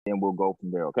then we'll go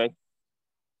from there, okay?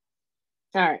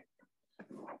 All right.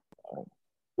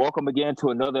 Welcome again to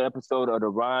another episode of The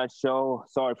Ryan Show.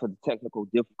 Sorry for the technical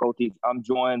difficulties. I'm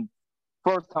joined,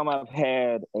 first time I've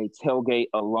had a tailgate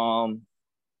alum,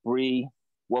 Bria.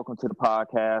 Welcome to the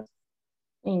podcast.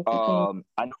 Thank you.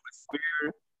 I know it's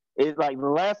weird. It's like the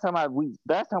last time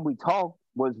we talked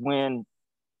was when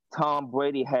Tom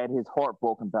Brady had his heart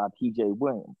broken by PJ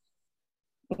Williams.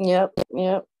 Yep.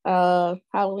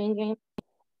 Halloween game.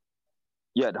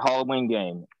 Yeah, the Halloween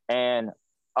game. And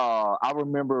I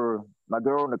remember my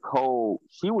girl Nicole,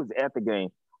 she was at the game.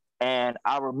 And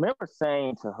I remember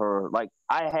saying to her, like,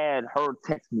 I had her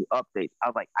text me updates. I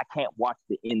was like, I can't watch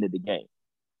the end of the game.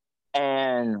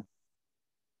 And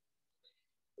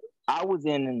I was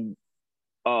in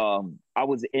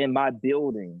my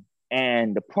building,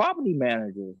 and the property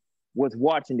manager was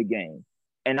watching the game.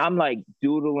 And I'm like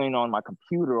doodling on my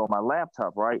computer on my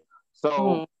laptop, right?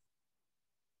 So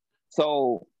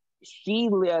she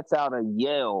lets out a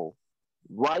yell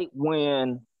right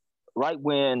when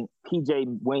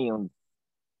PJ Williams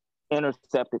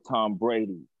intercepted Tom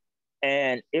Brady.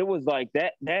 And it was like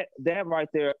that right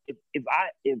there.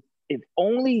 If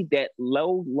only that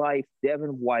low life Devin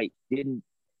White didn't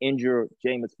injure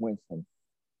Jameis Winston,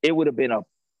 it would have been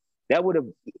that would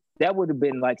have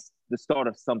been like the start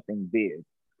of something big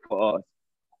for us.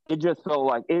 It just felt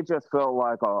like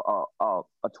a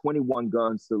 21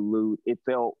 gun salute. It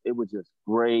was just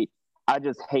great. I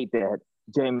just hate that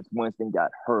Jameis Winston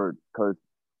got hurt because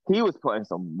he was playing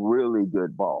some really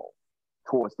good ball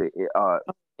towards the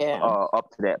up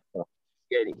to that point.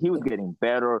 He was getting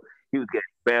better. He was getting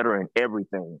better in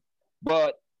everything.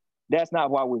 But that's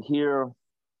not why we're here.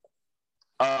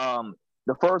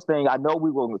 The first thing, I know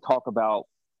we were going to talk about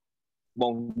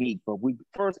Monique, but we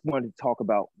first wanted to talk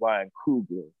about Ryan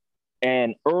Coogler.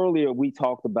 And earlier we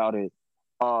talked about it,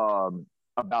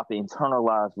 about the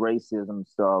internalized racism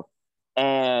stuff.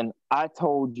 And I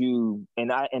told you,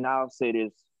 and I'll say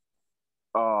this,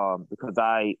 because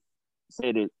I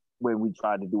said it when we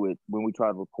tried to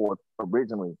record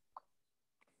originally.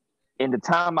 In the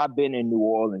time I've been in New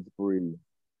Orleans, Bria,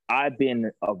 I've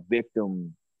been a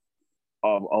victim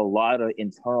of a lot of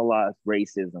internalized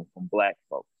racism from Black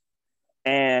folks.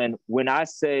 And when I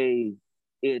say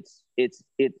it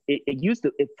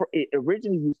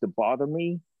originally used to bother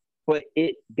me, but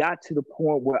it got to the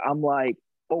point where I'm like,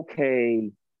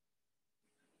 okay,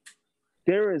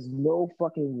 there is no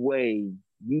fucking way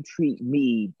you treat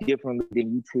me differently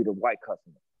than you treat a white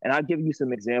customer. And I'll give you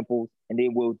some examples, and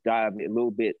then we'll dive a little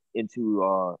bit into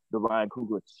the Ryan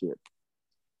Coogler shit.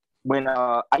 When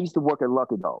I used to work at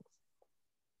Lucky Dogs,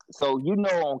 so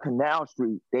on Canal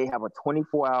Street they have a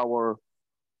 24-hour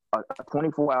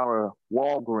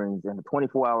Walgreens and a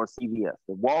 24-hour CVS.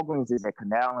 The Walgreens is at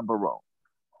Canal and Barone,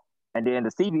 and then the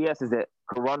CVS is at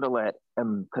Carondelet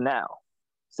and Canal.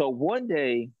 So one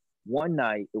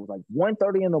night, it was like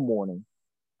 1:30 in the morning.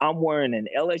 I'm wearing an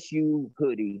LSU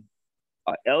hoodie.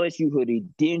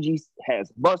 Dingy,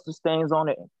 has mustard stains on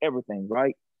it and everything,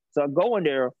 right? So I go in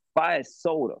there, buy a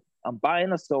soda. I'm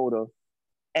buying a soda,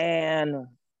 and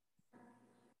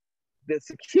the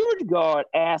security guard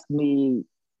asked me,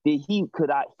 could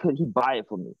he buy it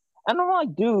for me? And I'm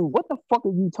like, dude, what the fuck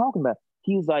are you talking about?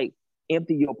 He's like,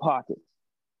 empty your pockets.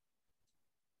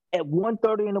 At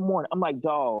 1:30 in the morning, I'm like,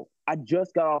 dog, I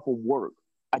just got off of work.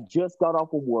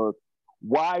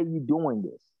 Why are you doing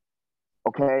this?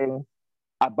 Okay.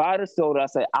 I buy the soda. I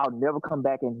say, I'll never come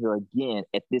back in here again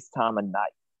at this time of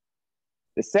night.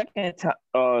 The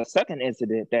second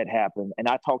incident that happened, and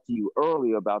I talked to you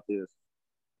earlier about this,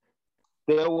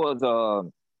 there was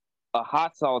a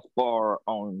hot sauce bar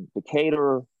on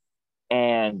Decatur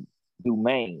and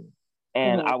Dumaine,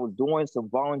 and I was doing some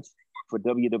volunteer work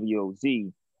for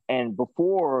WWOZ. And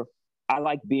before, I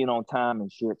like being on time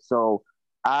and shit, so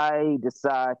I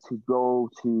decided to go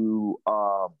to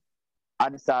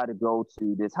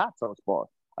this hot sauce bar.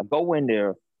 I go in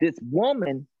there. This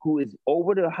woman who is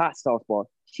over the hot sauce bar,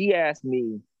 she asked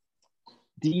me,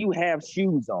 "Do you have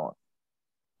shoes on?"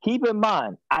 Keep in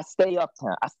mind, I stay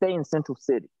uptown. I stay in Central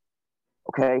City.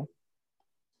 Okay.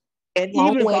 And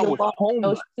even if I was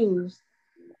homeless,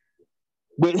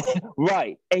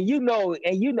 right, and you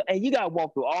gotta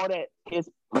walk through all that piss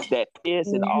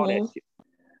and all that shit.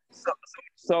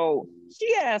 So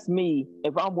she asked me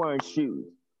if I'm wearing shoes.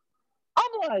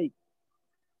 I'm like,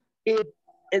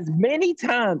 as many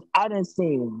times I done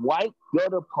seen white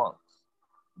gutter punks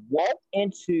walk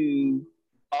into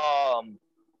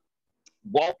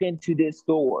this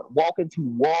store, walk into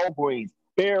Walgreens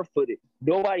barefooted.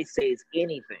 Nobody says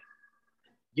anything.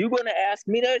 You gonna ask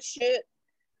me that shit?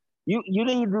 You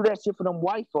need to do that shit for them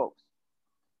white folks.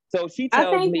 So she I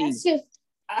tells think me, that's just.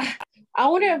 I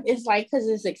wonder if it's like because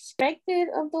it's expected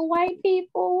of the white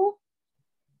people,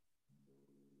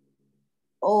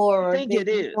 I or think they it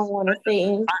just is. don't want to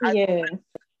say. Yeah,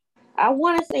 I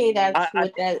want to say that's I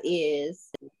what that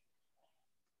is.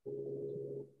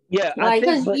 yeah, I Like,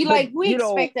 think, cause but you like we you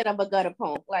know, expect that of a gutter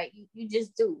punk. Like you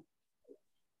just do.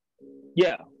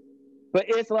 yeah, but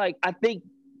it's like I think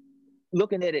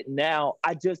looking at it now,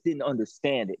 I just didn't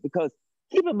understand it because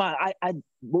keep in mind, I had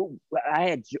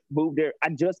moved there. I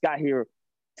just got here,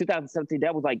 2017.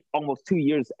 That was like almost 2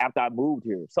 years after I moved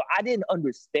here, so I didn't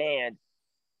understand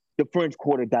the French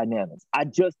Quarter dynamics. I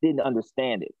just didn't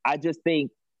understand it. I just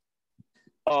think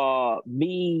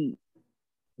me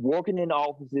working in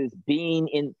offices, being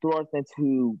in thrust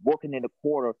into working in the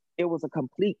quarter, it was a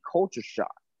complete culture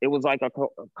shock. It was like a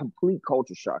complete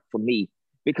culture shock for me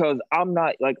because I'm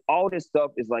not like all this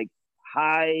stuff is like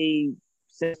high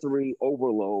sensory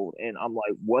overload, and I'm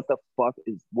like, what the fuck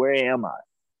is? Where am I?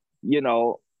 You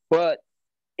know, but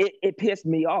it pissed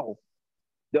me off.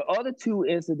 The other two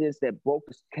incidents that broke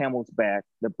the camel's back,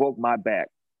 that broke my back,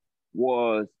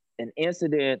 was an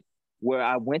incident where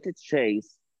I went to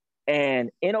Chase and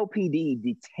NOPD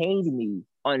detained me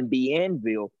on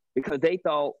Bienville because they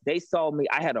thought they saw me.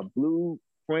 I had a blue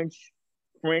French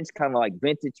kind of like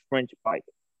vintage French bike.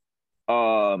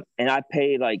 And I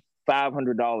paid like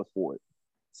 $500 for it.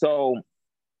 So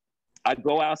I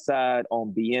go outside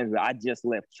on Bienville. I just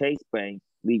left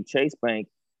leave Chase Bank,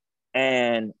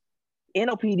 and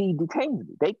NOPD detained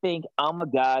me. They think I'm a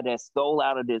guy that stole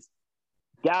out of this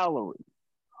gallery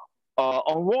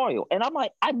on Royal. And I'm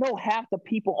like, I know half the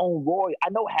people on Royal. I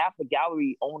know half the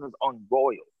gallery owners on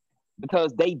Royal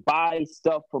because they buy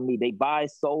stuff from me. They buy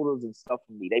sodas and stuff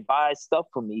from me. They buy stuff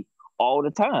from me all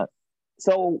the time.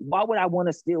 So why would I want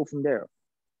to steal from there?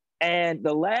 And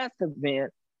the last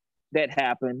event that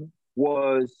happened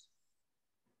was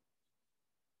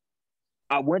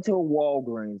I went to a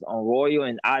Walgreens on Royal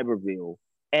and Iberville,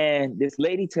 and this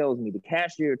lady tells me, the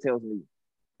cashier tells me,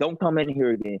 don't come in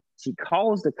here again. She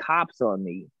calls the cops on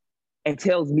me and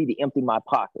tells me to empty my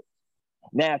pockets.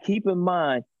 Now, keep in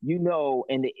mind, you know,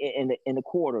 in the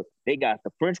quarter, they got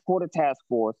the French Quarter Task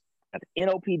Force, got the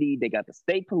NOPD, they got the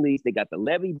state police, they got the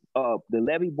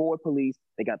levy board police,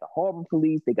 they got the harbor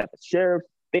police, they got the sheriffs,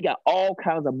 they got all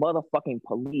kinds of motherfucking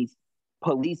police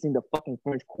policing the fucking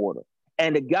French Quarter.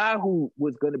 And the guy who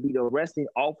was going to be the arresting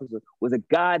officer was a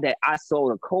guy that I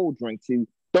sold a cold drink to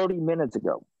 30 minutes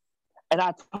ago. And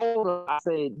I told her, I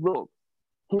said, look,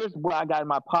 here's what I got in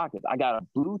my pockets. I got a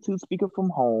Bluetooth speaker from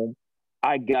home.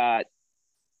 I got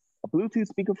a Bluetooth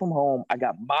speaker from home. I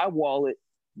got my wallet.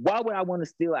 Why would I want to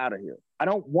steal out of here? I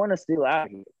don't want to steal out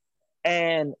of here.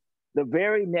 And the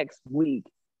very next week,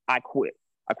 I quit.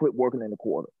 I quit working in the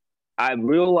quarter. I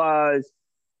realized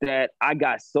that I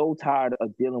got so tired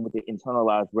of dealing with the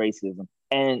internalized racism.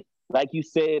 And like you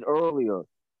said earlier,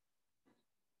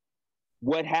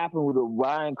 what happened with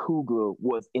Ryan Coogler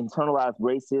was internalized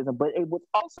racism, but it was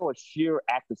also a sheer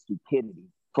act of stupidity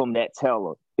from that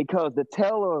teller because the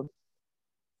teller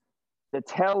the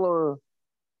teller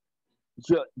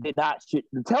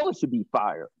should be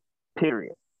fired.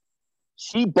 Period.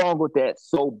 She bungled that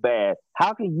so bad.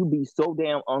 How can you be so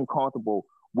damn uncomfortable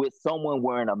with someone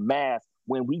wearing a mask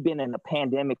when we've been in a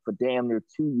pandemic for damn near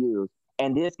 2 years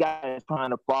and this guy is trying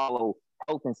to follow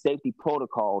health and safety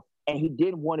protocols and he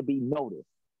didn't want to be noticed?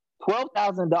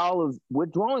 $12,000,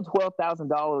 withdrawing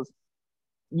 $12,000,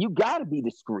 you got to be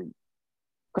discreet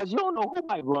because you don't know who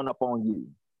might run up on you.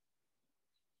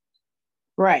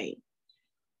 Right.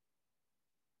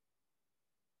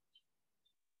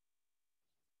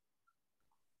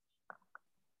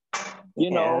 You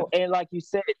know, and like you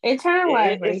said,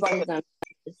 internalized it's racism. like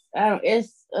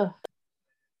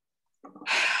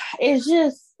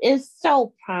it's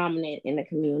so prominent in the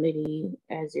community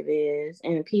as it is,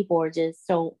 and people are just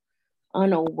so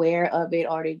unaware of it,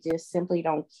 or they just simply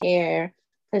don't care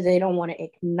because they don't want to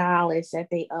acknowledge that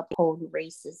they uphold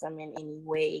racism in any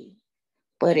way.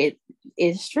 But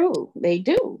it's true, they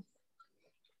do.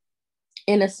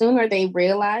 And the sooner they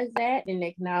realize that and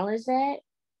acknowledge that,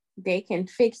 they can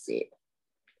fix it.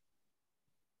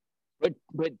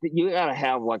 But you gotta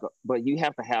have but you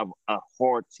have to have a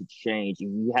heart to change,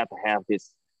 and you have to have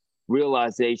this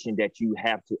realization that you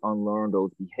have to unlearn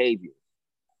those behaviors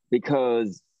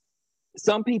because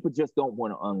some people just don't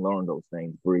want to unlearn those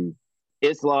things. Brie,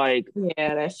 it's like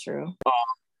yeah, that's true.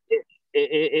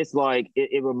 It's like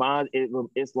it reminds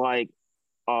it's like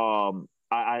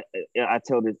I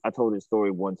told this story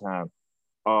one time.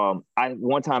 I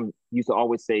one time used to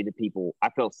always say to people I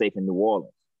felt safe in New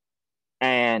Orleans,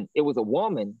 and it was a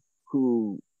woman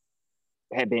who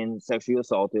had been sexually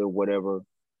assaulted or whatever,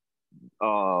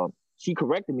 she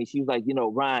corrected me. She was like,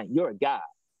 Ryan, you're a guy.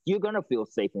 You're gonna feel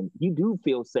safe, and you do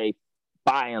feel safe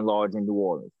by and large in New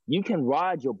Orleans. You can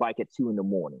ride your bike at 2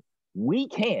 a.m. We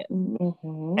can't.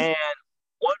 Mm-hmm.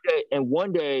 And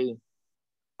one day,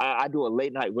 I do a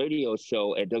late night radio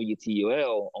show at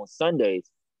WTUL on Sundays.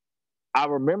 I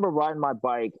remember riding my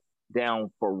bike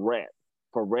down Ferret,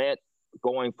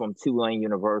 going from Tulane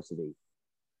University.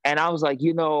 And I was like,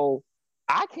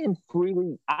 I can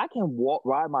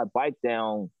ride my bike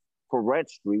down Ferret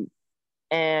Street.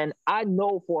 And I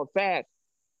know for a fact,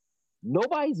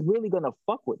 nobody's really going to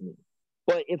fuck with me.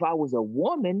 But if I was a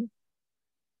woman,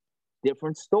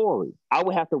 different story. I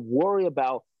would have to worry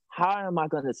about how am I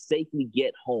going to safely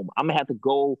get home. I'm going to have to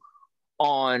go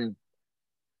on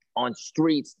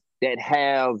streets that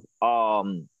have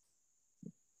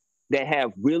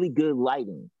really good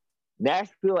lighting.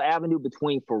 Nashville Avenue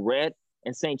between Ferret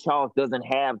and St. Charles doesn't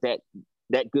have that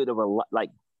good of a like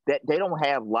that. They don't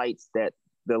have lights that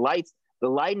the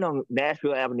lighting on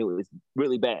Nashville Avenue is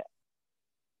really bad.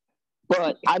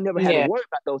 But I never had to worry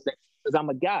about those things because I'm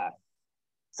a guy.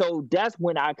 So that's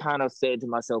when I kind of said to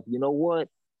myself, you know what?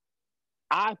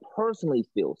 I personally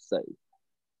feel safe.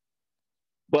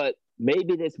 But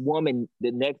maybe this woman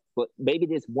doesn't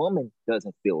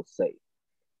feel safe.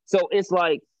 So it's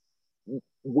like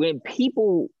when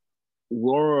people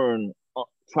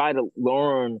try to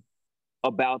learn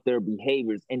about their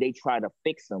behaviors and they try to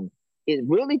fix them, it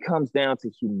really comes down to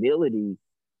humility,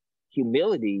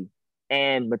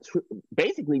 and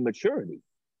basically maturity.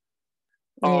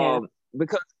 Yeah.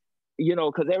 Because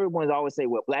everyone's always say,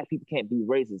 well, Black people can't be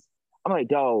racist. I'm like,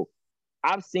 dog,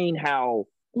 I've seen how.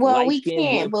 Well, we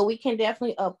can't, but we can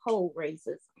definitely uphold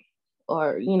racism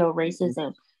or,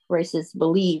 racism, racist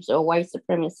beliefs or white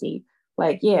supremacy.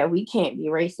 Like, yeah, we can't be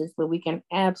racist, but we can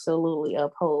absolutely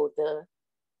uphold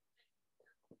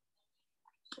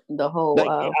the whole,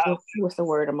 what's the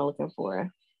word I'm looking for?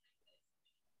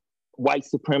 White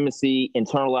supremacy,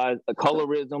 internalized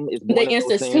colorism is one the of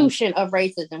institution of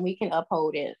racism. We can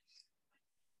uphold it.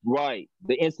 Right.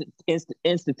 The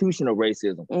institution of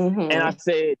racism. Mm-hmm. And I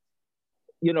said,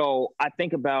 I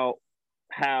think about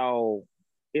how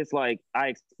it's like I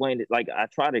explained it, like I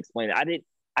tried to explain it.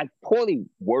 I poorly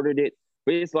worded it,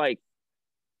 but it's like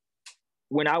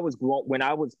when I was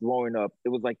growing up, it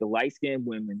was like the light-skinned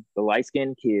women, the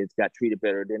light-skinned kids got treated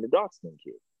better than the dark-skinned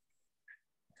kids.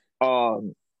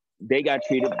 They got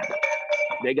treated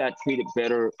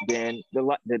better than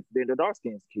the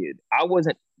dark-skinned kid. I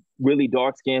wasn't really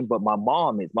dark-skinned, but my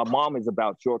mom is. My mom is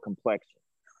about your complexion.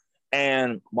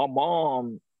 And my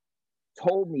mom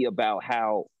told me about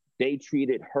how they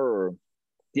treated her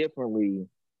differently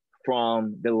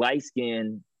from the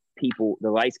light-skinned people,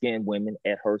 the light-skinned women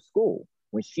at her school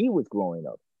when she was growing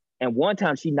up. And one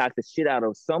time she knocked the shit out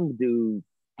of some dude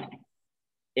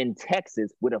in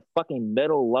Texas with a fucking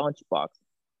metal lunchbox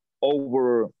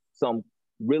over some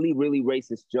really, really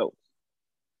racist jokes.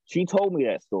 She told me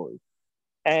that story.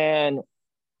 And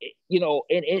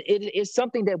it's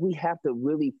something that we have to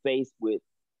really face with.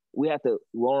 We have to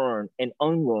learn and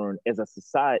unlearn as a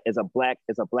society, as a black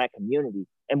community.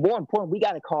 And more important, we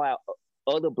got to call out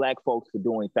other Black folks for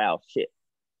doing foul shit.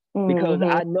 Because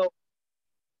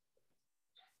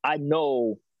I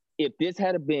know if this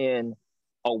had been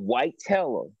a white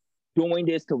teller doing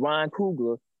this to Ryan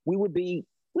Coogler, we'd be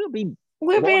in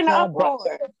an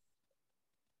uproar.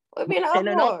 We'd be in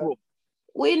an uproar.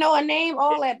 We know a name,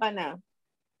 all that by now.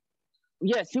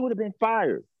 Yes, she would have been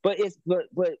fired. But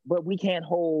we can't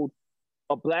hold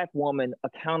a Black woman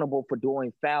accountable for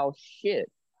doing foul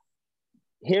shit.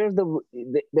 There's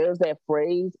that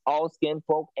phrase, all skin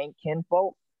folk ain't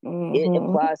kinfolk. Mm-hmm. It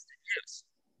applies to this.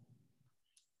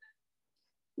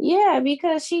 Yeah,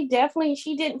 because she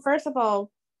didn't, first of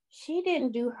all, she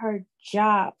didn't do her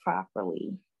job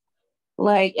properly.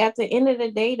 Like, at the end of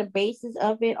the day, the basis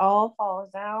of it all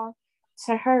falls down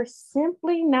to her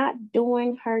simply not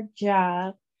doing her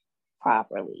job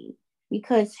properly.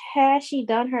 Because had she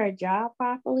done her job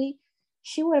properly,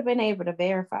 she would have been able to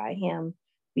verify him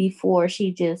before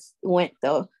she just went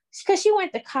because she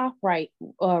went the cop route.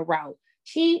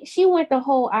 She went the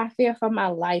whole I fear for my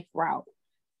life route,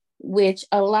 which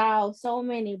allowed so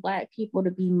many Black people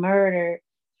to be murdered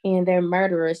and their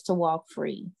murderers to walk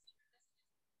free.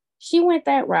 She went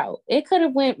that route. It could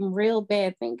have went real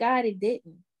bad. Thank God it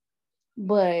didn't.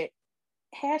 But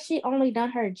had she only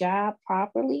done her job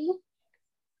properly,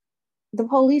 the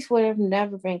police would have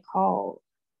never been called.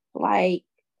 Like,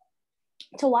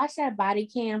 to watch that body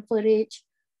cam footage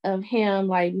of him,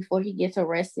 like, before he gets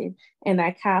arrested and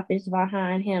that cop is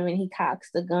behind him and he cocks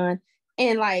the gun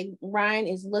and like Ryan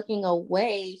is looking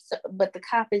away, but the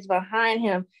cop is behind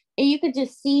him, and you could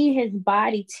just see his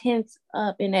body tense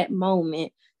up in that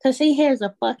moment because he has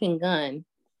a fucking gun,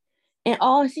 and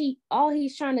all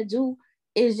he's trying to do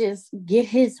is just get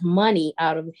his money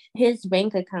out of his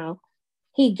bank account.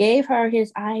 He gave her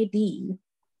his ID.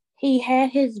 He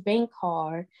had his bank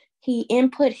card. He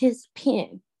input his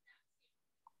PIN.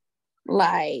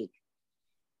 Like,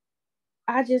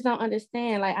 I just don't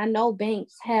understand. Like, I know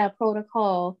banks have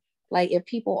protocol, like if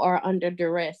people are under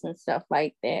duress and stuff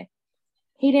like that.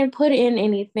 He didn't put in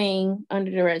anything under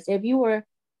duress. If you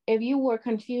were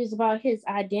confused about his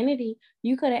identity,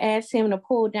 you could have asked him to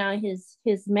pull down his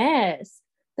mask.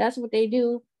 That's what they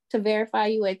do to verify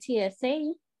you at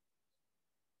TSA.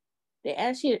 They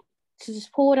ask you to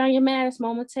just pull down your mask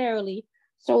momentarily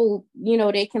so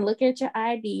they can look at your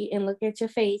ID and look at your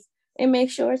face and make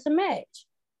sure it's a match.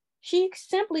 She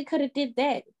simply could have did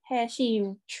that had she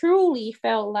truly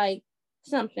felt like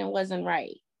something wasn't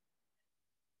right.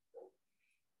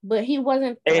 But he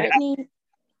wasn't threatening.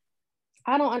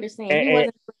 I don't understand. He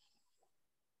wasn't.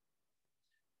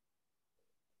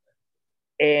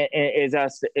 And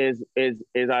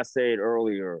as I said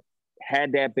earlier,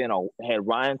 had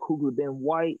Ryan Coogler been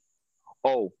white,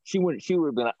 she would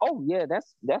have been like, oh yeah,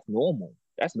 that's normal.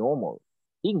 That's normal.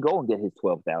 He can go and get his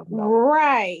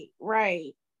 $12,000.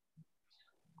 Right.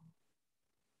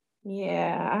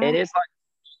 Yeah. And it's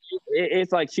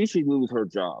like she should lose her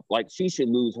job. Like she should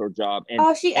lose her job.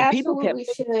 And she and absolutely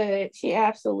should. She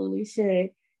absolutely should.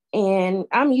 And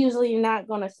I'm usually not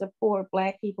going to support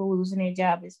Black people losing their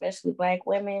job, especially Black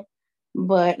women.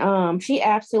 But she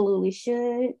absolutely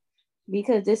should,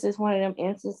 because this is one of them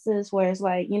instances where it's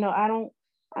like, I don't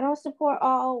support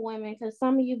all women because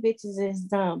some of you bitches is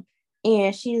dumb,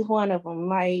 and she's one of them.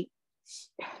 Like,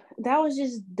 that was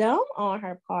just dumb on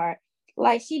her part.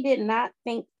 Like, she did not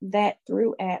think that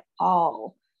through at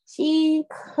all. She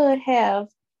could have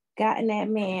gotten that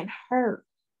man hurt.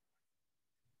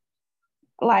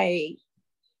 Like,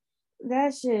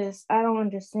 that's just, I don't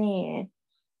understand.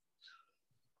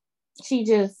 She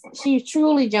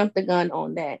truly jumped the gun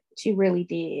on that. She really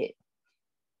did.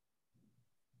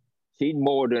 She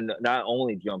more than not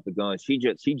only jumped the gun, she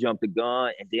jumped the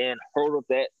gun and then hurdled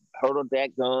that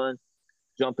gun,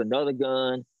 jumped another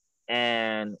gun,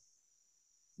 and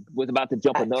was about to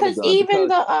jump another gun. Because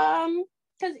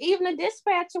even the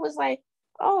dispatcher was like,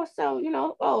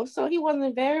 so he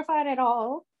wasn't verified at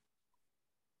all.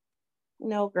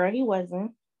 No, girl, he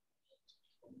wasn't.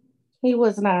 He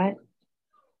was not.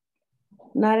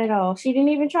 Not at all. She didn't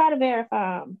even try to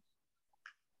verify him.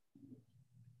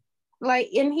 Like,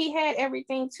 and he had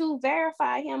everything to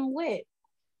verify him with.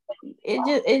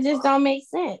 It just don't make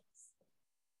sense.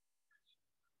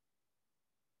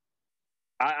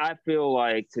 I feel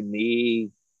like, to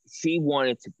me, she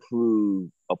wanted to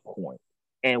prove a point,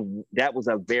 and that was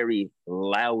a very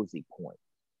lousy point,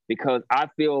 because I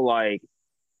feel like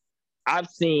I've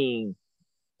seen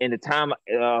in the time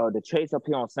the chase up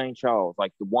here on St. Charles,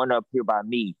 like the one up here by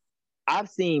me, I've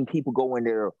seen people go in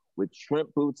there with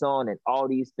shrimp boots on and all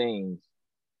these things,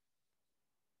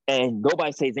 and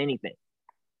nobody says anything.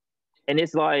 And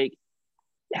it's like,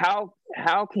 how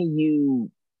can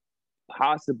you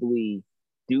possibly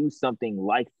do something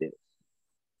like this,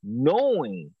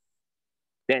 knowing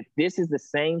that this is the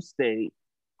same state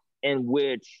in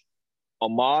which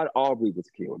Ahmaud Arbery was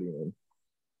killed in?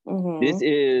 Mm-hmm. This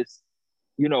is,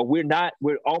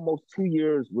 we're almost 2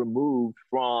 years removed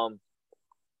from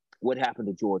what happened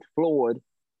to George Floyd.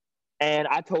 And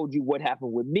I told you what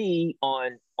happened with me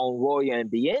on Roya and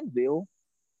Bienville.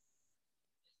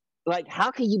 Like,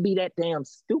 how can you be that damn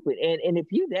stupid? And if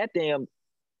you that damn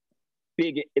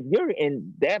big, if you're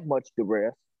in that much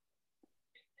duress,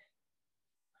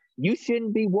 you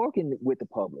shouldn't be working with the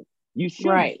public. You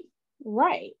shouldn't.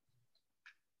 Right.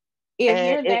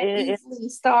 If you're that easily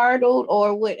startled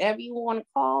or whatever you want to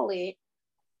call it,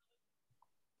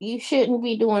 you shouldn't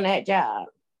be doing that job.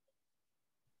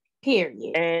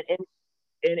 Period. And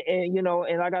I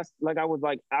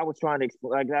was trying to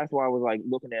explain, like, that's why I was like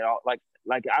looking at all, like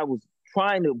I was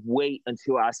trying to wait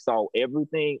until I saw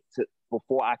everything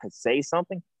before I could say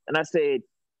something. And I said,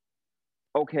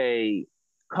 okay,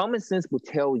 common sense would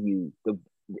tell you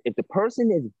if the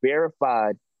person is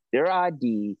verified, their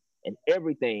ID and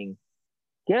everything,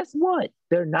 guess what?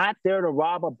 They're not there to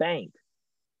rob a bank.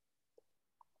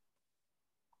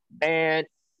 And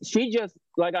she just,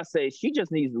 like I say, she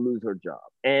just needs to lose her job.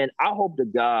 And I hope to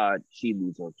God she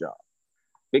loses her job,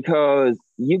 because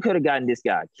you could have gotten this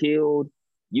guy killed.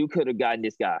 You could have gotten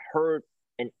this guy hurt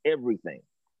and everything.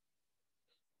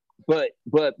 But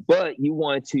you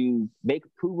want to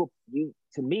prove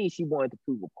to me, she wanted to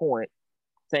prove a point,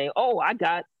 saying, "Oh, I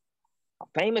got a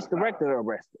famous director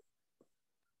arrested."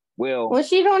 Well,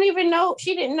 she don't even know.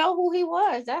 She didn't know who he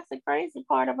was. That's the crazy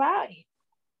part about it.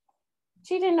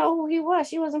 She didn't know who he was.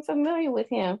 She wasn't familiar with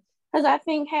him. Because I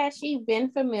think had she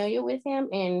been familiar with him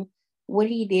and what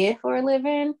he did for a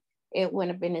living, it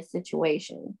wouldn't have been a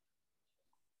situation.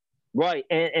 right,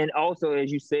 and also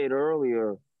as you said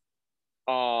earlier,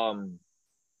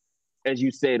 as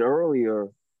you said earlier,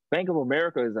 Bank of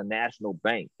America is a national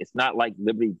bank. It's not like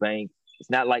Liberty Bank. It's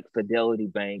not like Fidelity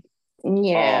Bank.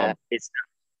 Yeah. It's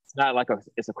not like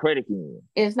it's a credit union.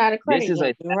 It's not a credit This is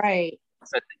union, right?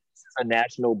 This is a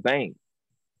national bank,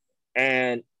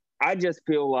 and I just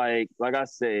feel like I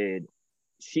said,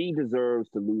 she deserves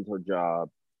to lose her job,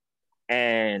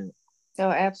 and Oh,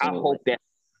 absolutely. I hope that,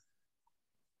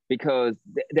 because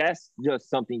that's just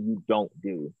something you don't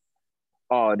do.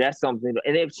 That's something.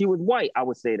 And if she was white, I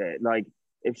would say that. Like,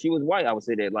 if she was white, I would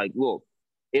say that. Like, look,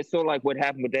 it's sort of like what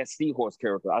happened with that Seahorse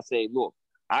character. I say, look,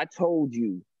 I told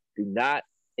you, do not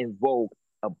invoke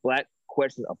a black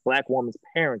question, a black woman's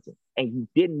parenting, and you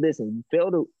didn't listen.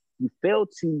 You failed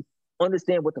to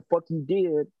understand what the fuck you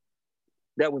did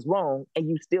that was wrong, and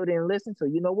you still didn't listen. So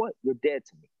you know what? You're dead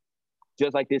to me.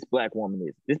 Just like this black woman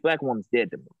is. This black woman's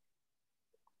dead to me.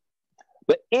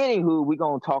 But anywho, we're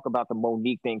gonna talk about the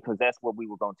Monique thing, because that's what we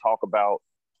were gonna talk about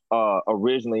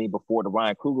originally before the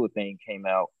Ryan Coogler thing came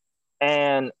out.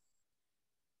 And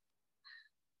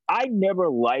I never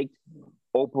liked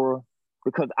Oprah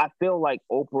because I feel like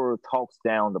Oprah talks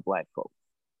down to black folks.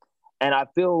 And I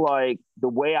feel like the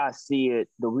way I see it,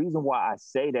 the reason why I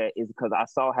say that is because I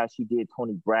saw how she did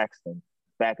Tony Braxton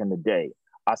back in the day.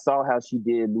 I saw how she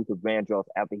did Luther Vandross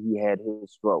after he had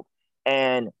his stroke.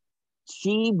 And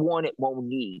she wanted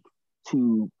Monique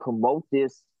to promote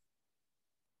this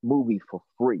movie for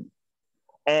free.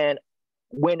 And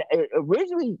when it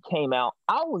originally came out,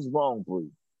 I was wrong, Brie.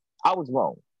 I was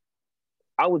wrong.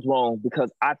 I was wrong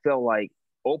because I felt like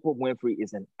Oprah Winfrey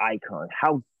is an icon.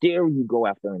 How dare you go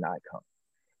after an icon?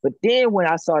 But then when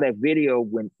I saw that video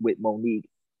with Monique,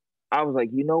 I was like,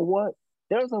 you know what?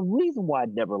 There's a reason why I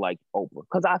never liked Oprah,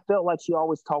 because I felt like she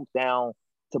always talked down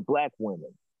to black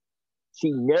women.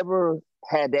 She never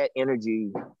had that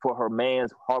energy for her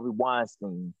man's Harvey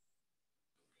Weinstein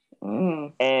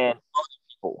and other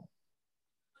people.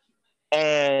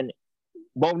 And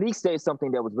Monique said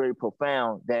something that was very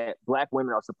profound, that black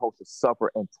women are supposed to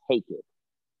suffer and take it.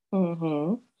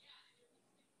 Mm-hmm.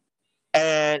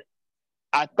 And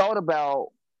I thought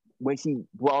about when she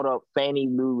brought up Fannie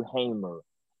Lou Hamer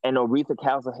and Aretha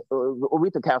Castle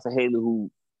Haley,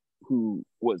 who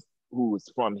was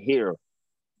from here.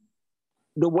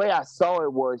 The way I saw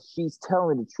it was, she's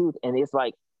telling the truth, and it's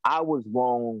like I was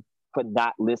wrong for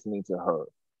not listening to her.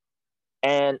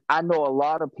 And I know a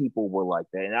lot of people were like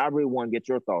that, and I really want to get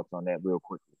your thoughts on that real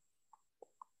quickly.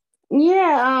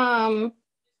 Yeah,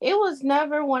 it was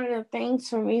never one of the things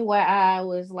for me where I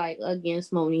was like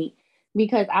against Monique,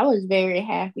 because I was very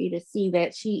happy to see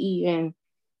that she even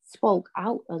spoke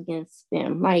out against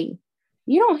them. Like,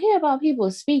 you don't hear about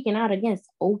people speaking out against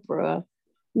Oprah,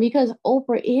 because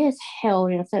Oprah is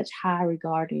held in such high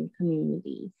regard in the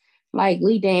community. Like,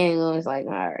 Lee Daniels is like,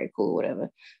 all right, cool,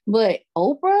 whatever. But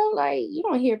Oprah, like, you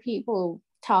don't hear people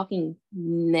talking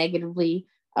negatively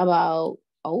about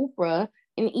Oprah.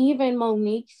 And even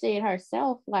Monique said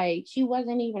herself, like, she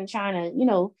wasn't even trying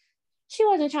to, she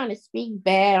wasn't trying to speak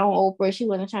bad on Oprah. She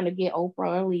wasn't trying to get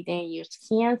Oprah or Lee Daniels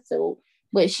canceled,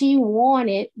 but she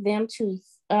wanted them to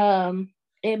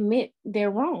admit they're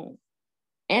wrong.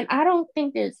 And I don't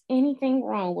think there's anything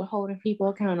wrong with holding people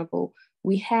accountable.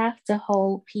 We have to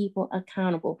hold people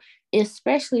accountable,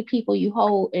 especially people you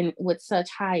hold in with such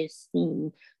high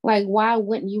esteem. Like, why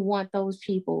wouldn't you want those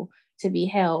people to be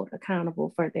held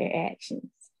accountable for their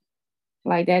actions?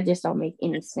 Like, that just don't make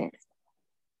any sense.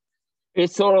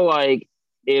 It's sort of like,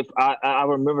 if I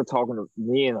remember talking to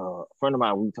me and a friend of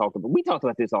mine, we talked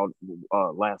about this all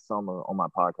last summer on my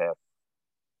podcast.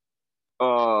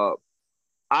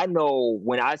 I know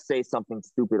when I say something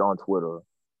stupid on Twitter,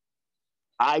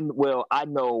 I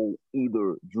know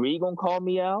either Dree gonna call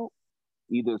me out,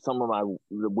 either some of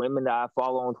the women that I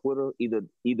follow on Twitter, either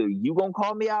you gonna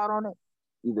call me out on it,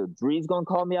 either Dree's gonna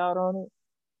call me out on it,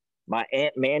 my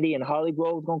Aunt Mandy in Holly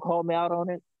Grove's gonna call me out on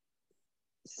it.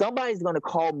 Somebody's gonna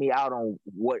call me out on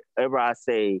whatever I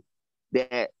say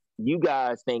that you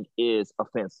guys think is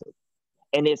offensive.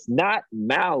 And it's not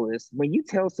malice. When you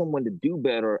tell someone to do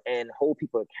better and hold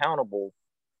people accountable,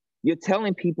 you're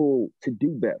telling people to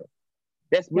do better.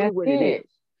 That's really what it is.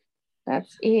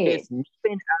 That's it. It's nothing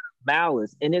out of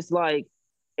malice. And it's like,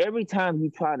 every time you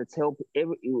try to tell,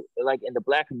 like in the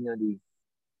black community,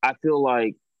 I feel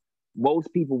like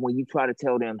most people, when you try to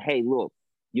tell them, hey, look,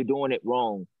 you're doing it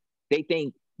wrong, they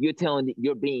think you're telling that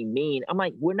you're being mean. I'm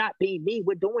like, we're not being mean.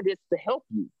 We're doing this to help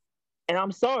you. And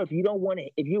I'm sorry if you don't want to,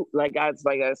 if you like I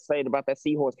said about that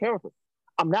seahorse character.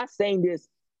 I'm not saying this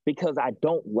because I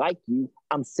don't like you.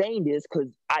 I'm saying this because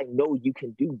I know you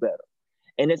can do better.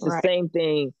 And it's the Right. same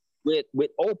thing with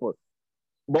Oprah.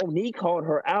 Monique called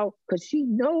her out because she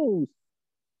knows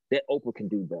that Oprah can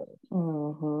do better.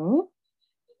 Mm-hmm.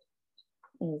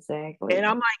 Exactly. And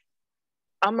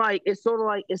I'm like, it's sort of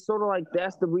like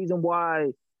that's the reason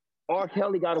why R.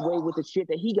 Kelly got away with the shit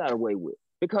that he got away with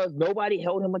because nobody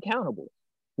held him accountable.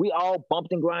 We all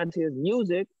bumped and grinded to his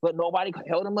music, but nobody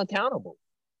held him accountable.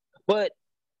 But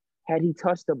had he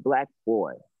touched a black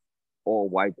boy or a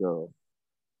white girl,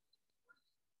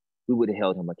 we would have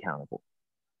held him accountable.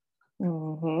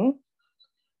 Mm-hmm.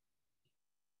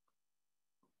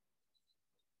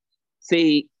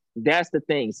 See, that's the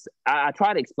thing. I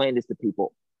try to explain this to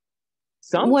people.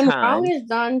 When wrong Sometimes, is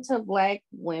done to black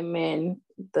women,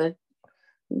 the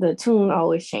tune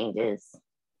always changes.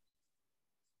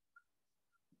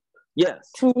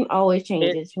 yes, Tune always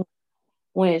changes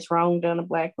when it's wrong done to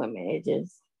black women.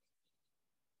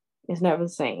 It's never the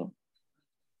same.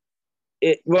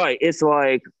 Right. It's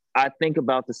like I think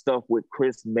about the stuff with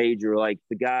Chris Major, like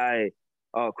the guy,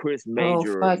 Chris Oh,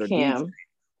 Major, fuck the DJ. him.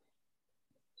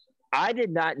 I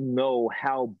did not know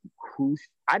how crucial.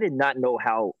 I did not know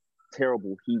how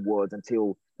terrible he was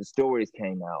until the stories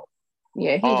came out.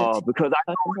 Yeah, he's a Because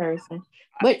fucking person.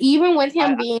 But even with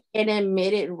him I being an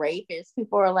admitted rapist,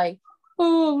 people are like,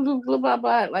 oh, blah, blah, blah,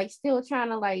 blah, like still trying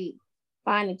to like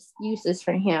find excuses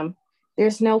for him.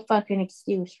 There's no fucking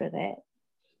excuse for that.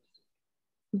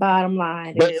 Bottom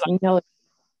line, but there's no.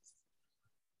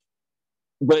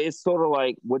 but it's sort of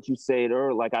like what you said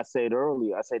earlier. Like I said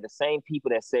earlier, I say the same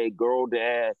people that say girl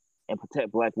dad and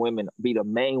protect black women be the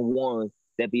main ones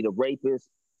that be the rapists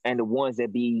and the ones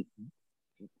that be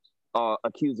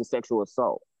accused of sexual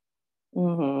assault.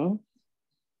 Mm-hmm.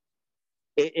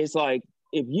 It's like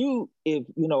if you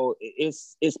know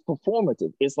it's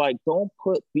performative. It's like don't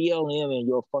put BLM in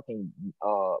your fucking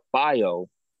bio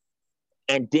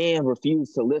and then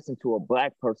refuse to listen to a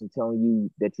black person telling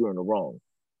you that you're in the wrong.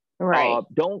 Right.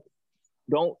 Don't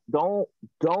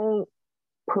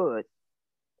put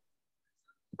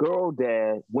girl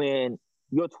dad when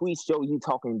your tweets show you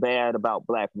talking bad about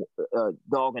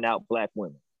dogging out black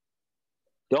women.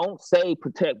 Don't say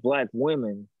protect black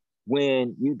women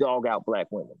when you dog out black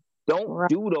women. Don't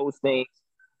do those things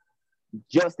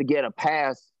just to get a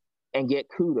pass and get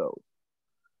kudos.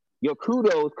 Your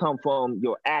kudos come from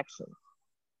your actions.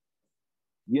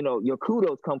 You know, your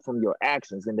kudos come from your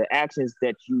actions and the actions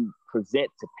that you present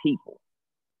to people.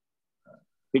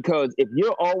 Because if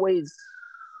you're always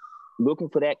looking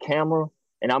for that camera,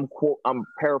 and I'm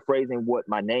paraphrasing what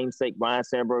my namesake Ryan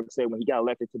Sandberg said when he got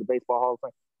elected to the Baseball Hall of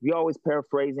Fame. You're always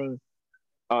paraphrasing.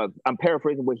 I'm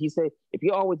paraphrasing what he said. If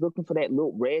you're always looking for that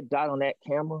little red dot on that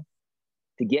camera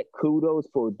to get kudos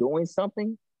for doing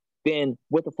something, then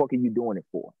what the fuck are you doing it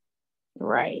for?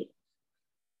 Right.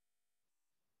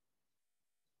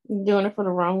 You're doing it for the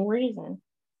wrong reason.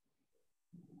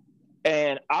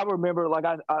 And I remember, like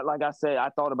I said, I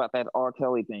thought about that R.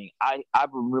 Kelly thing. I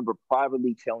remember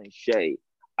privately telling Shay,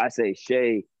 I say,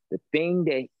 Shay, the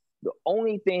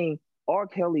only thing R.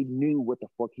 Kelly knew what the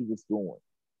fuck he was doing.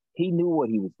 He knew what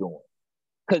he was doing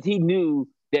because he knew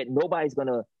that no one's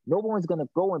gonna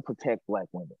go and protect black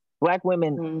women. Black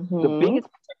women, the biggest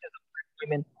protectors of black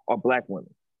women are black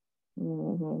women.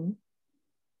 Mm-hmm.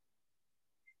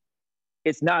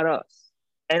 It's not us.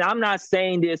 And I'm not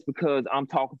saying this because I'm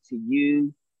talking to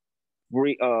you,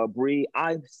 Bria.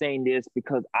 I'm saying this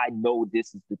because I know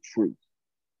this is the truth.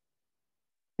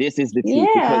 This is the truth.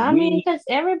 Yeah, because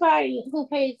everybody who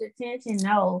pays attention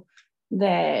know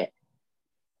that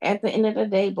at the end of the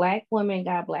day, black women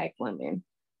got black women.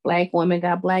 Black women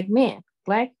got black men.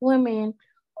 Black women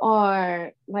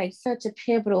are like such a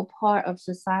pivotal part of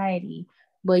society,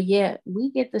 but yet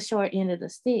we get the short end of the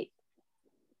stick.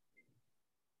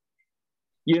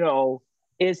 You know,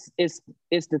 it's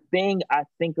the thing I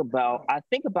think about.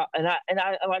 And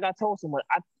I like I told someone,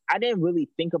 I didn't really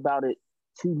think about it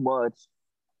too much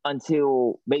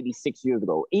until maybe 6 years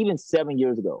ago, even 7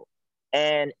 years ago.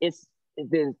 And it's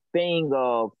the thing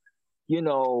of, you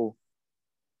know,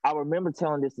 I remember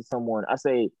telling this to someone. I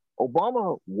say,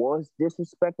 Obama was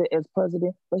disrespected as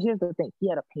president, but here's the thing: he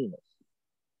had a penis.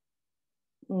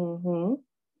 Mm-hmm.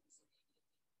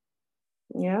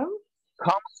 Yeah.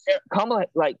 Kamala,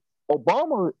 like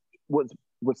Obama was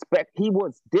he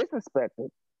was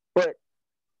disrespected, but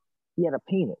he had a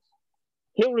penis.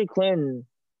 Hillary Clinton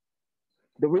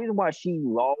the reason why she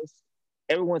lost,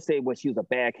 everyone said, well, she was a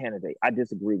bad candidate. I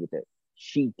disagree with that.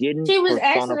 She didn't She was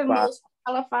actually the personify. most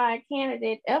qualified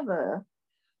candidate ever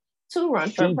to run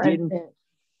for She didn't. president.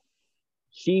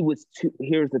 She was too.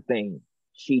 Here's the thing.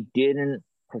 She didn't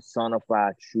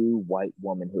personify true white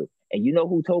womanhood. And you know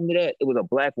who told me that? It was a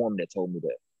black woman that told me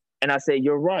that. And I said,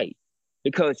 you're right,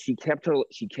 because she kept her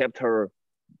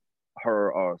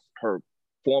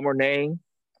former name.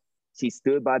 She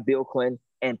stood by Bill Clinton,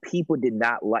 and people did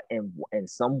not like, and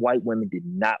some white women did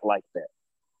not like that.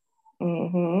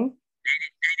 Mm-hmm.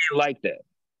 They didn't like that.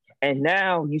 And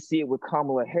now you see it with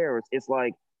Kamala Harris. It's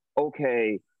like,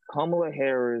 okay, Kamala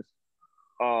Harris,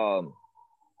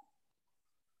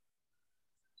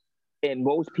 in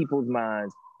most people's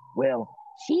minds, well,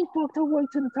 she fucked her way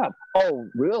to the top. Oh,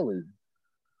 really?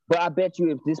 But I bet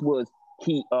you if this was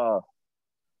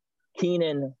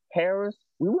Keenan Harris,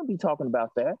 we wouldn't be talking about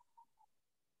that.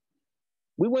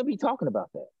 We wouldn't be talking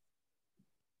about that.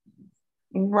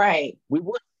 Right. We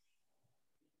would.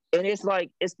 And it's like,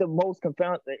 it's the most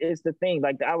confounding, it's the thing.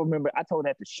 Like, I remember I told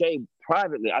that to Shay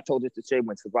privately. I told this to Shay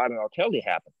when Surviving R. Kelly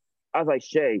happened. I was like,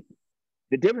 Shay,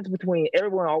 the difference between,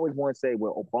 everyone always wants to say,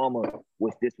 well, Obama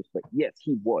was disrespectful. Yes,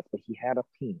 he was, but he had a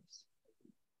penis.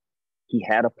 He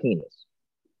had a penis.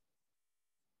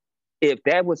 If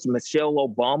that was Michelle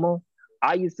Obama,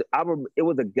 it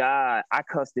was a guy, I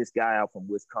cussed this guy out from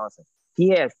Wisconsin. He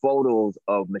had photos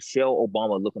of Michelle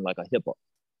Obama looking like a hippo.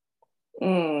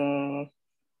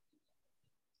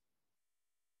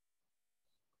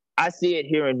 I see it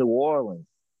here in New Orleans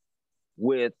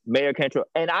with Mayor Cantrell.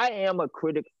 And I am a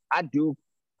critic. I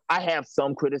have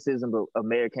some criticism of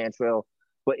Mayor Cantrell,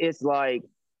 but it's like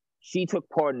she took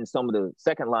part in some of the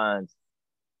second lines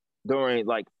during,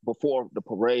 like, before the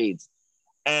parades.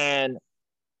 And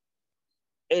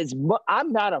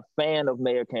I'm not a fan of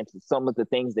Mayor Cantrell, some of the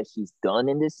things that she's done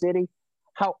in this city.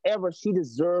 However, she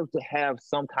deserves to have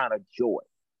some kind of joy.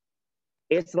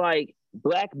 It's like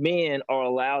Black men are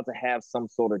allowed to have some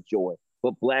sort of joy,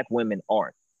 but Black women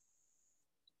aren't.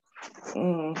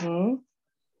 Mm-hmm.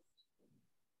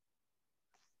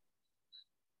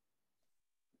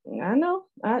 I know.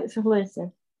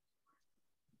 Listen.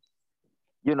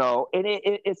 You know, and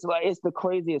it's like, it's the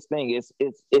craziest thing.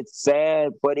 It's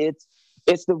sad, but it's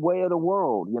the way of the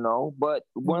world, you know. But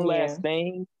one last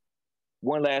thing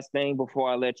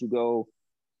before I let you go,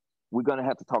 we're gonna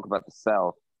have to talk about the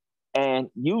South. And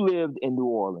you lived in New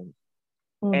Orleans,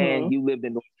 and you lived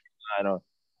in North Carolina,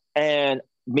 and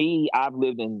me, I've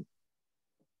lived in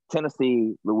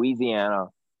Tennessee, Louisiana,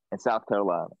 and South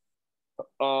Carolina.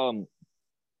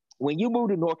 When you moved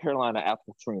to North Carolina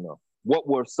after Katrina, what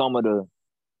were some of the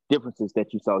differences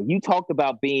that you saw? You talked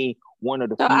about being one of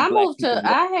the So few Black people.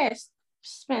 I had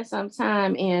spent some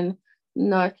time in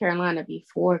North Carolina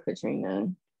before Katrina.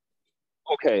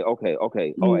 Okay. All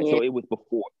right. So it was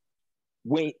before.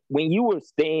 When you were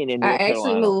staying in North Carolina. I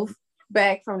actually moved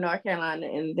back from North Carolina,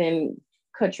 and then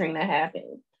Katrina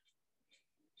happened.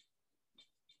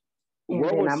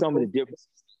 What were some of the differences?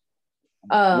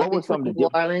 What were some of the New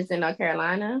Orleans and North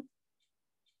Carolina?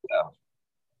 Yeah.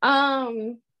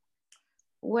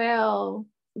 Well,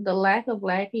 the lack of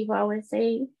Black people, I would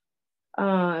say.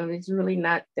 It's really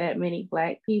not that many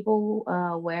Black people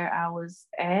where I was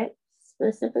at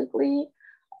specifically,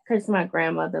 because my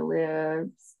grandmother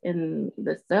lives in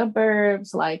the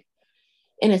suburbs, like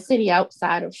in a city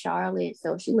outside of Charlotte.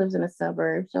 So she lives in a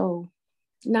suburb. So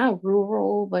not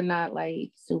rural, but not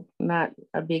like not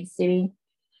a big city.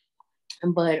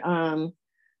 But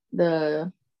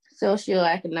the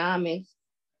socioeconomic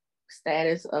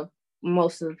status of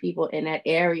most of the people in that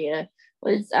area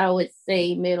was, I would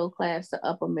say, middle class to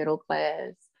upper middle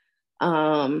class.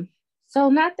 So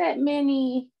not that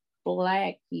many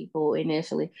Black people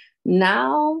initially.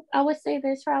 Now I would say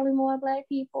there's probably more Black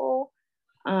people.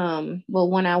 But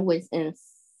when I was in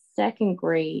second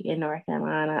grade in North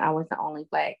Carolina, I was the only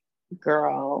Black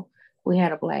girl. We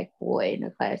had a Black boy in the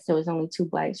class. So it was only 2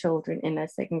 Black children in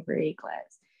that second grade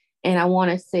class. And I want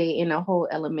to say in the whole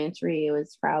elementary, it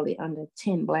was probably under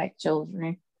 10 Black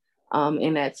children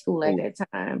in that school at that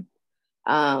time.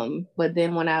 But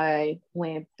then when I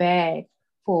went back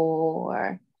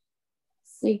for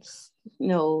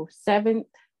seventh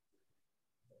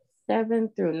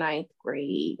through ninth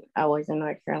grade, I was in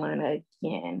North Carolina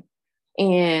again.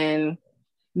 And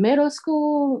middle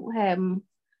school had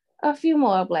a few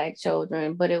more Black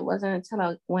children, but it wasn't until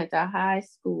I went to high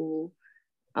school,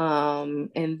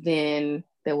 and then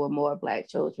there were more Black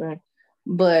children.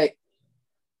 But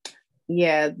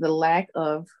yeah, the lack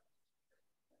of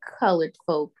colored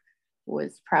folk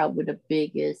was probably the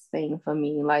biggest thing for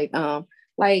me. Like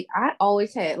Like I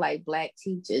always had like black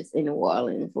teachers in New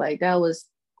Orleans. Like that was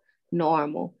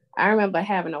normal. I remember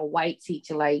having a white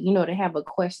teacher, like, they have a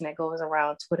question that goes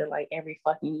around Twitter like every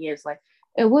fucking year. It's like,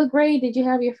 in what grade did you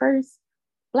have your first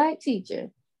black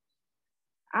teacher?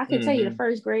 I can tell you the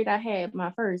first grade I had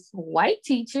my first white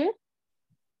teacher,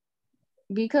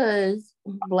 because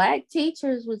black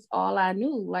teachers was all I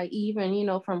knew. Like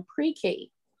even, from pre-K.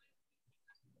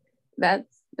 That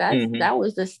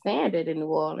was the standard in New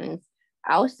Orleans.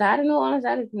 Outside of New Orleans,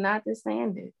 that is not the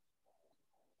standard.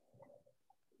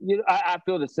 I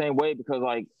feel the same way because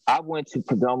like I went to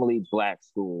predominantly black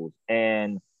schools,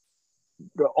 and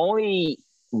the only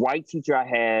white teacher I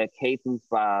had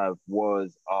K-5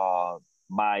 was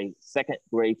my second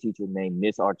grade teacher named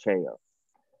Miss Archea,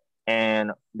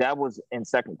 and that was in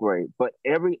second grade. But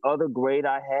every other grade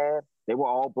I had, they were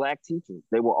all black teachers.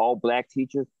 They were all black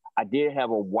teachers. I did have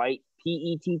a white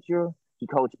PE teacher. He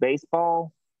coached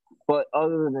baseball, but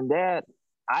other than that,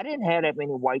 I didn't have that many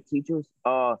white teachers.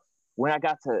 When I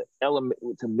got to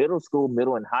middle school,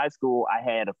 middle and high school, I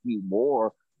had a few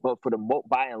more. But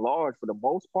by and large, for the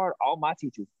most part,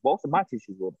 most of my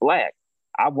teachers were black.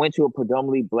 I went to a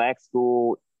predominantly black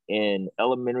school in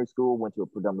elementary school. Went to a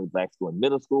predominantly black school in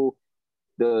middle school.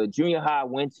 The junior high I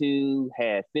went to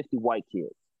had 50 white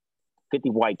kids,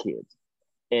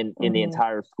 in the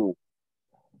entire school,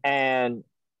 and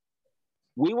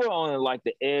we were on like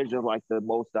the edge of like the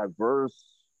most diverse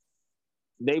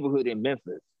neighborhood in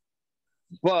Memphis,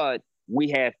 but we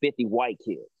had 50 white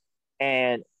kids.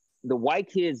 And the white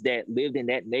kids that lived in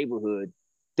that neighborhood,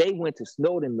 they went to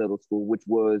Snowden Middle School, which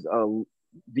was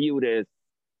viewed as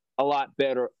a lot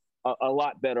better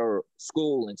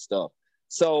school and stuff.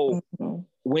 So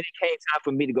when it came time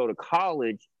for me to go to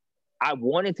college, I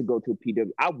wanted to go to PW.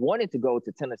 I wanted to go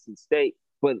to Tennessee State,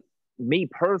 but me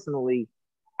personally,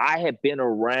 I had been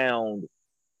around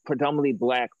predominantly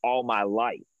black all my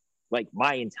life, like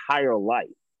my entire life.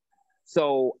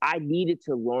 So I needed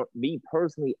to learn, me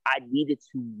personally, I needed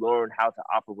to learn how to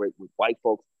operate with white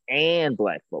folks and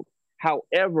black folks.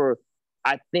 However,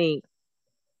 I think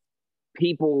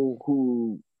people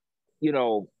who, you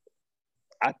know,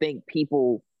 I think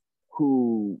people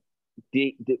who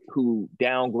who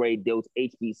downgrade those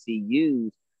HBCUs,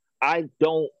 I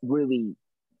don't really,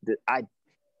 I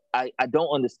don't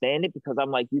understand it, because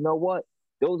I'm like, you know what?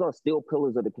 Those are still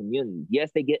pillars of the community.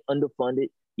 Yes, they get underfunded.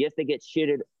 Yes, they get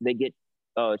shitted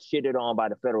on by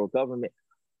the federal government,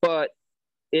 but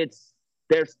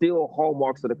they're still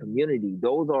hallmarks of the community.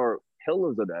 Those are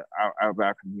pillars of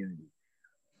our community.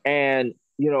 And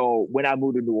when I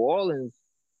moved to New Orleans,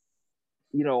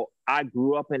 I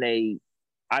grew up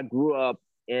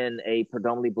in a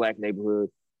predominantly black neighborhood.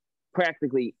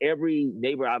 Practically every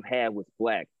neighbor I've had was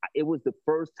black. It was the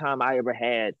first time I ever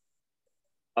had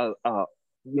a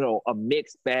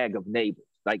mixed bag of neighbors,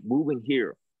 like moving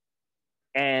here.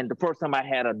 And the first time I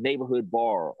had a neighborhood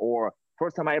bar, or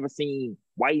first time I ever seen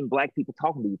white and black people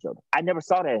talking to each other. I never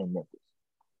saw that in Memphis.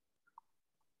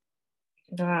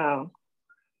 Wow.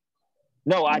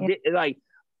 No, I did. Like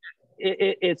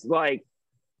it's like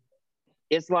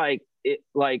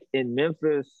in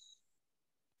Memphis,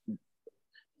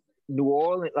 New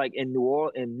Orleans, like in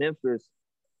Memphis,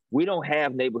 we don't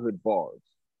have neighborhood bars.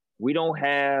 We don't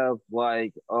have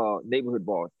like neighborhood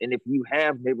bars. And if you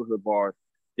have neighborhood bars,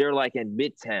 they're like in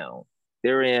Midtown.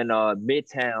 They're in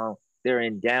Midtown. They're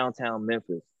in downtown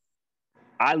Memphis.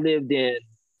 I lived in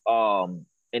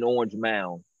Orange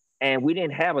Mound, and we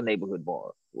didn't have a neighborhood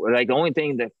bar. Like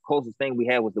the closest thing we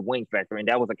had was the Wing Factory, and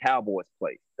that was a Cowboys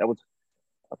place. That was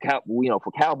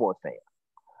for Cowboys fans.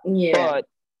 Yeah. But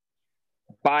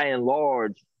by and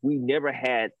large, I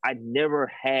never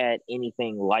had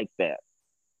anything like that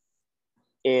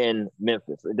in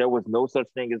Memphis. There was no such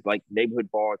thing as like neighborhood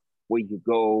bars where you could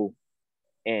go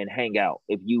and hang out.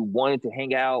 If you wanted to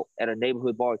hang out at a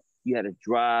neighborhood bar, you had to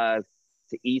drive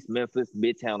to East Memphis,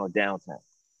 Midtown, or downtown.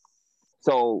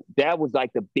 So that was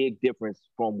like the big difference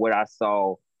from what I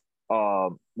saw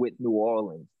with New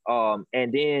Orleans.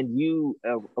 And then you,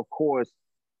 of course,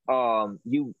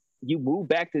 you moved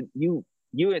back to you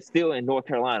are still in North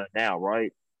Carolina now,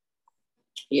 right?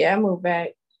 Yeah, I moved back.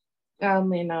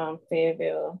 I'm in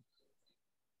Fayetteville.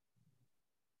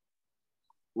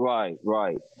 Right.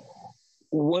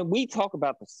 When we talk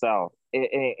about the South,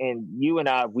 and you and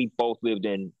I, we both lived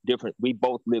in different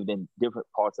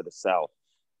parts of the South.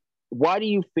 Why do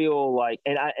you feel like?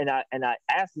 And I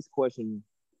ask this question.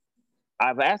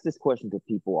 I've asked this question to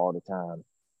people all the time,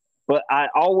 but I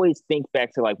always think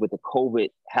back to like with the COVID,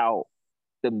 how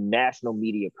the national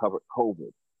media covered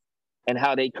COVID and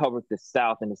how they covered the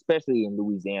South, and especially in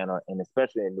Louisiana and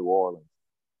especially in New Orleans.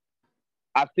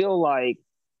 I feel like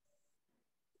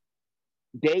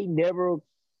they never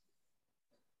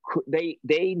they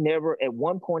never at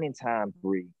one point in time,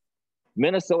 Bree,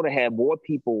 Minnesota had more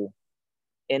people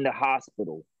in the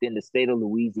hospital than the state of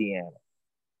Louisiana.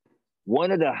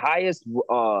 One of the highest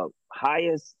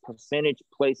percentage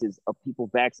places of people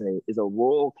vaccinated is a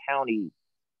rural county,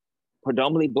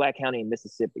 predominantly black county in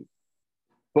Mississippi.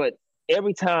 But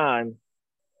every time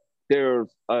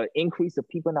there's an increase of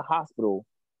people in the hospital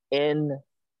in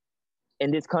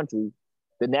this country,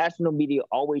 the national media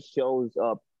always shows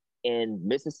up in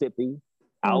Mississippi,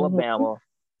 Alabama,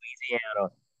 Louisiana.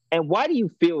 And why do you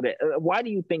feel that? Why do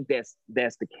you think that's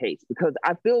the case? Because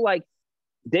I feel like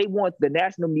the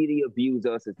national media views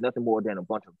us as nothing more than a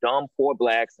bunch of dumb poor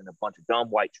blacks and a bunch of dumb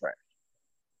white trash.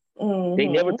 They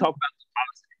never talk about the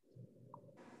policy.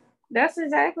 That's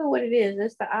exactly what it is.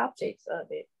 It's the optics of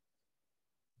it.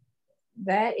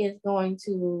 That is going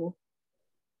to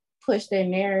push their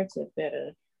narrative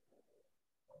better.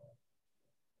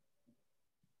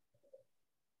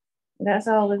 That's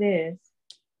all it is.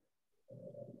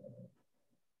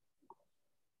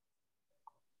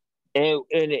 And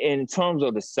in terms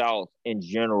of the South in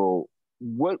general,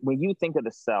 when you think of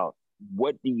the South,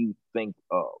 what do you think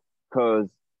of? Because,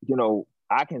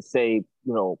 I can say,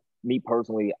 me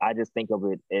personally, I just think of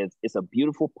it as it's a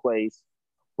beautiful place,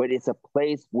 but it's a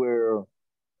place of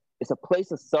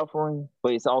suffering,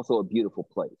 but it's also a beautiful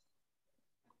place.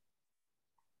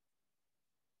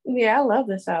 Yeah, I love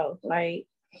the South. Like,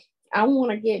 I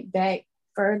want to get back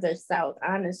further south,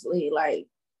 honestly. Like,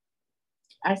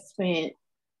 I spent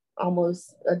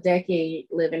almost a decade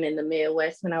living in the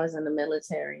Midwest when I was in the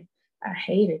military. I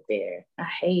hate it there. I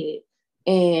hate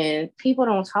it. And people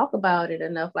don't talk about it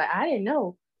enough. Like, I didn't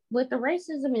know, but the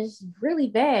racism is really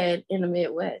bad in the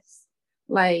Midwest.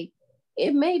 Like,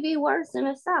 it may be worse in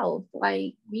the South,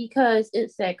 like, because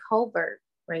it's that covert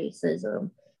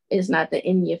racism. It's not the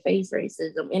in your face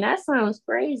racism. And that sounds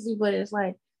crazy, but it's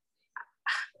like,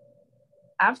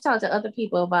 I've talked to other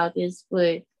people about this,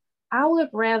 but I would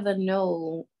rather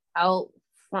know out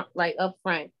front, like up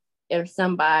front, if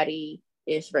somebody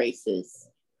is racist.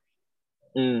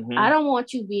 I don't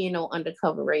want you being no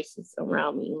undercover racist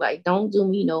around me. Like, don't do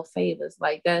me no favors.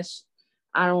 Like, I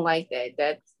don't like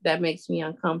that. That makes me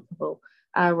uncomfortable.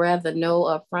 I'd rather know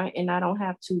up front, and I don't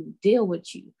have to deal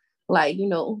with you. Like,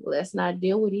 let's not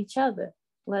deal with each other.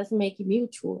 Let's make it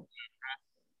mutual.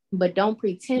 But don't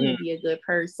pretend to be a good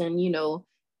person,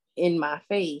 in my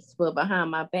face, but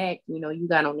behind my back, you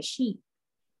got on the sheet.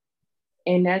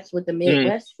 And that's what the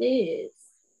Midwest is.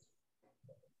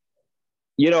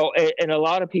 And a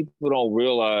lot of people don't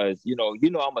realize,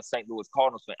 I'm a St. Louis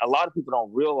Cardinals fan. A lot of people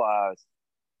don't realize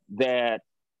that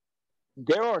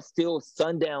there are still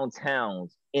sundown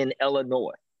towns in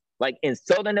Illinois. Like in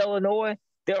Southern Illinois,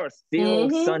 there are still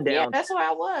sundown. Yeah, that's where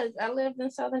I was. I lived in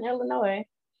Southern Illinois.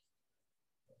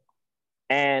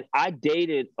 And I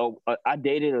dated a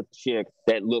chick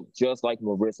that looked just like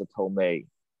Marissa Tomei.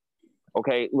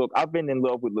 Okay, look, I've been in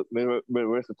love with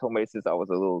Marissa Tomei since I was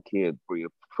a little kid. Bria,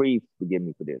 please forgive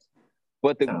me for this,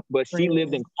 but she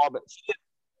lived in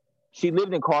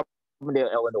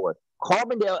Carbondale, Illinois.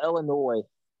 Carbondale, Illinois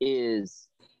is.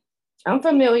 I'm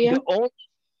familiar. I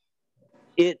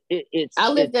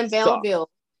lived in Belleville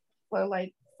for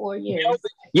like 4 years.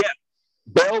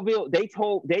 Belleville.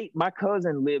 My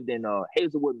cousin lived in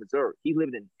Hazelwood, Missouri. He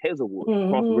lived in Hazelwood,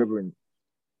 across the river,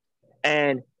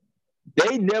 and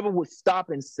they would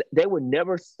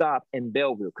never stop in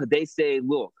Belleville because they say,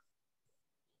 look,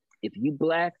 if you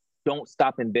black, don't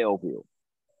stop in Belleville.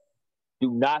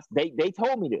 Do not. They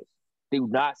told me this. Do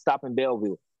not stop in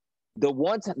Belleville. The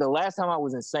last time I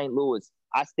was in St. Louis,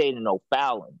 I stayed in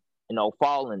O'Fallon,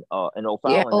 Illinois.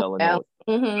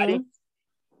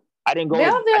 I didn't go.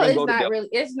 Belleville is not really.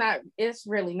 It's not. It's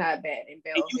really not bad in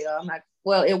Belleville. I'm not.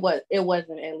 Well, it was. It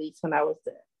wasn't, at least when I was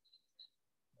there.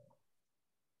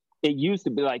 It used to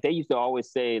be like, they used to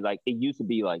always say, like, it used to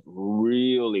be like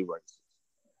really racist.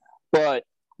 But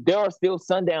there are still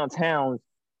sundown towns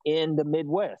in the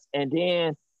Midwest. And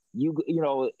then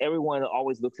everyone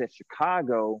always looks at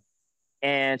Chicago,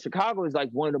 and Chicago is like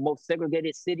one of the most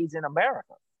segregated cities in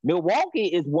America. Milwaukee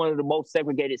is one of the most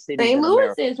segregated cities in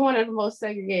America. St. Louis is one of the most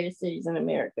segregated cities in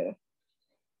America.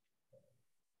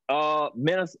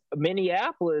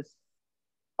 Minneapolis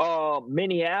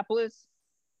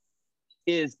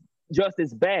is just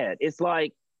as bad. It's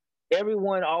like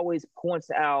everyone always points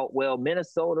out, well,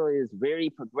 Minnesota is very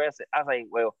progressive. I was like,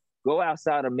 well, go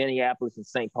outside of Minneapolis and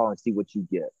St. Paul and see what you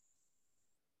get.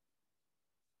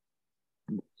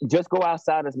 Just go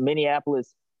outside of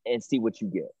Minneapolis and see what you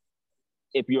get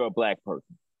if you're a black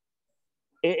person.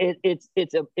 It's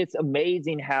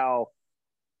amazing how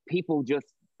people just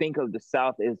think of the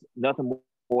South as nothing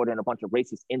more than a bunch of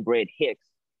racist inbred hicks.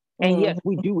 And yes,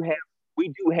 we do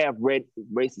have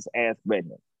racist ass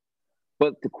rednecks.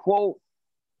 But to quote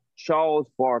Charles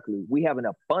Barkley, we have an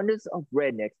abundance of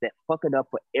rednecks that fuck it up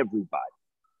for everybody.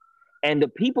 And the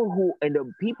people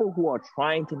who are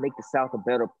trying to make the South a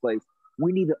better place,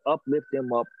 we need to uplift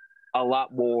them up a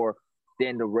lot more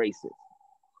than the racists.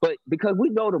 But because we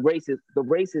know the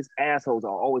racist assholes are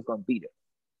always going to be there.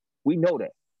 We know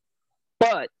that.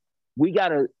 But we got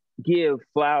to give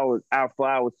our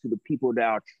flowers to the people that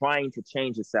are trying to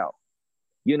change the South.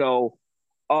 You know,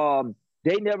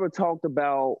 they never talked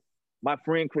about my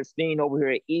friend Christine over here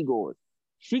at Eagles.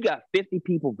 She got 50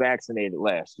 people vaccinated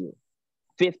last year.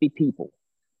 50 people.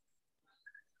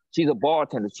 She's a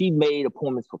bartender. She made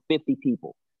appointments for 50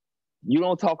 people. You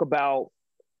don't talk about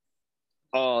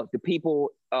the people,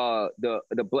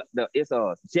 it's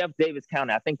Jeff Davis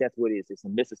County. I think that's what it is. It's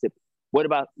in Mississippi. What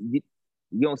about, you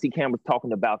don't see cameras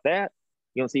talking about that?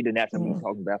 You don't see the national media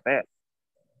talking about that?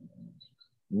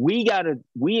 We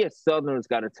as Southerners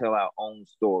gotta tell our own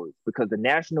stories because the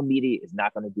national media is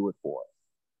not going to do it for us.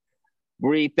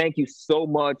 Bria, thank you so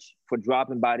much for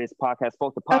dropping by this podcast.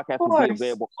 Folks, the podcast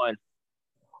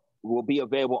will be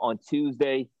available on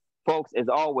Tuesday. Folks, as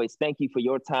always, thank you for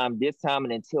your time this time.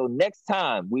 And until next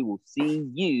time, we will see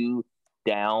you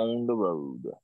down the road.